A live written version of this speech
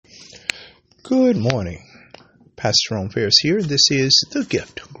Good morning. Pastor Ron Ferris here. This is The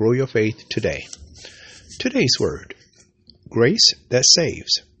Gift. Grow your faith today. Today's word, grace that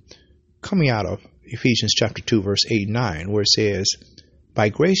saves. Coming out of Ephesians chapter 2, verse 8 and 9, where it says, by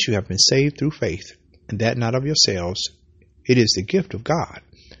grace you have been saved through faith, and that not of yourselves. It is the gift of God,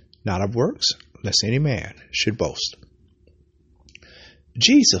 not of works, lest any man should boast.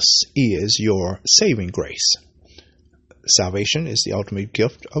 Jesus is your saving grace. Salvation is the ultimate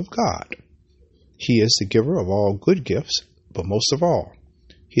gift of God. He is the giver of all good gifts, but most of all,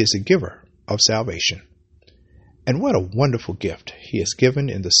 He is the giver of salvation. And what a wonderful gift He has given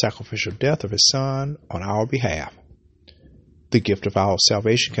in the sacrificial death of His Son on our behalf. The gift of our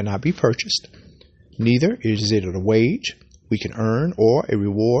salvation cannot be purchased, neither is it a wage we can earn or a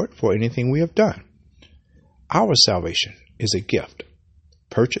reward for anything we have done. Our salvation is a gift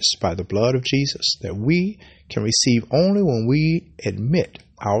purchased by the blood of Jesus that we can receive only when we admit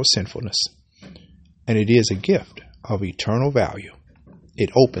our sinfulness. And it is a gift of eternal value.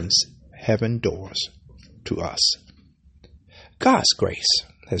 It opens heaven doors to us. God's grace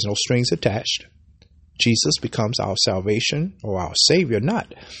has no strings attached. Jesus becomes our salvation or our Savior,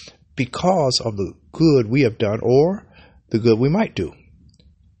 not because of the good we have done or the good we might do.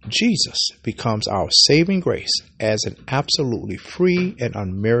 Jesus becomes our saving grace as an absolutely free and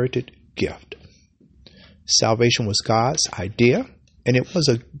unmerited gift. Salvation was God's idea, and it was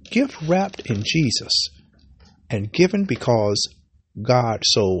a gift wrapped in Jesus and given because God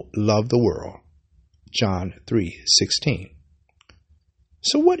so loved the world. John 3:16.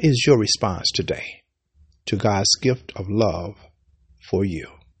 So what is your response today to God's gift of love for you?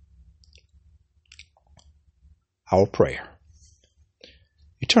 Our prayer.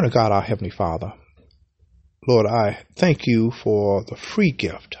 Eternal God, our Heavenly Father, Lord, I thank you for the free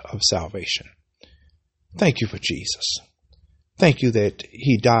gift of salvation. Thank you for Jesus. Thank you that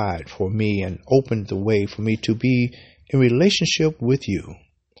He died for me and opened the way for me to be in relationship with you,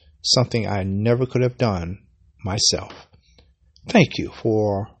 something I never could have done myself. Thank you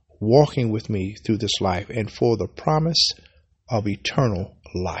for walking with me through this life and for the promise of eternal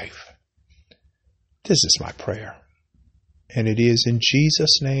life. This is my prayer, and it is in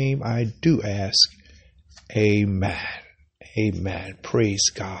Jesus' name I do ask. Amen. Amen.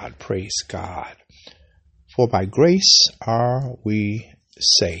 Praise God. Praise God. For by grace are we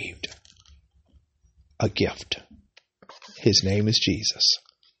saved. A gift. His name is Jesus.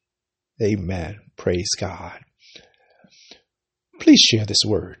 Amen. Praise God. Please share this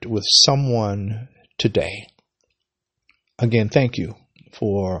word with someone today. Again, thank you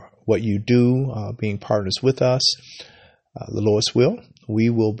for what you do, being partners with us. The Lord's will, we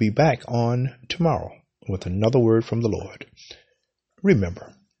will be back on tomorrow with another word from the Lord.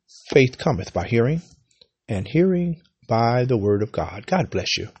 Remember, faith cometh by hearing, and hearing by the word of God. God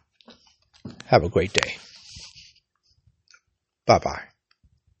bless you. Have a great day. Bye-bye.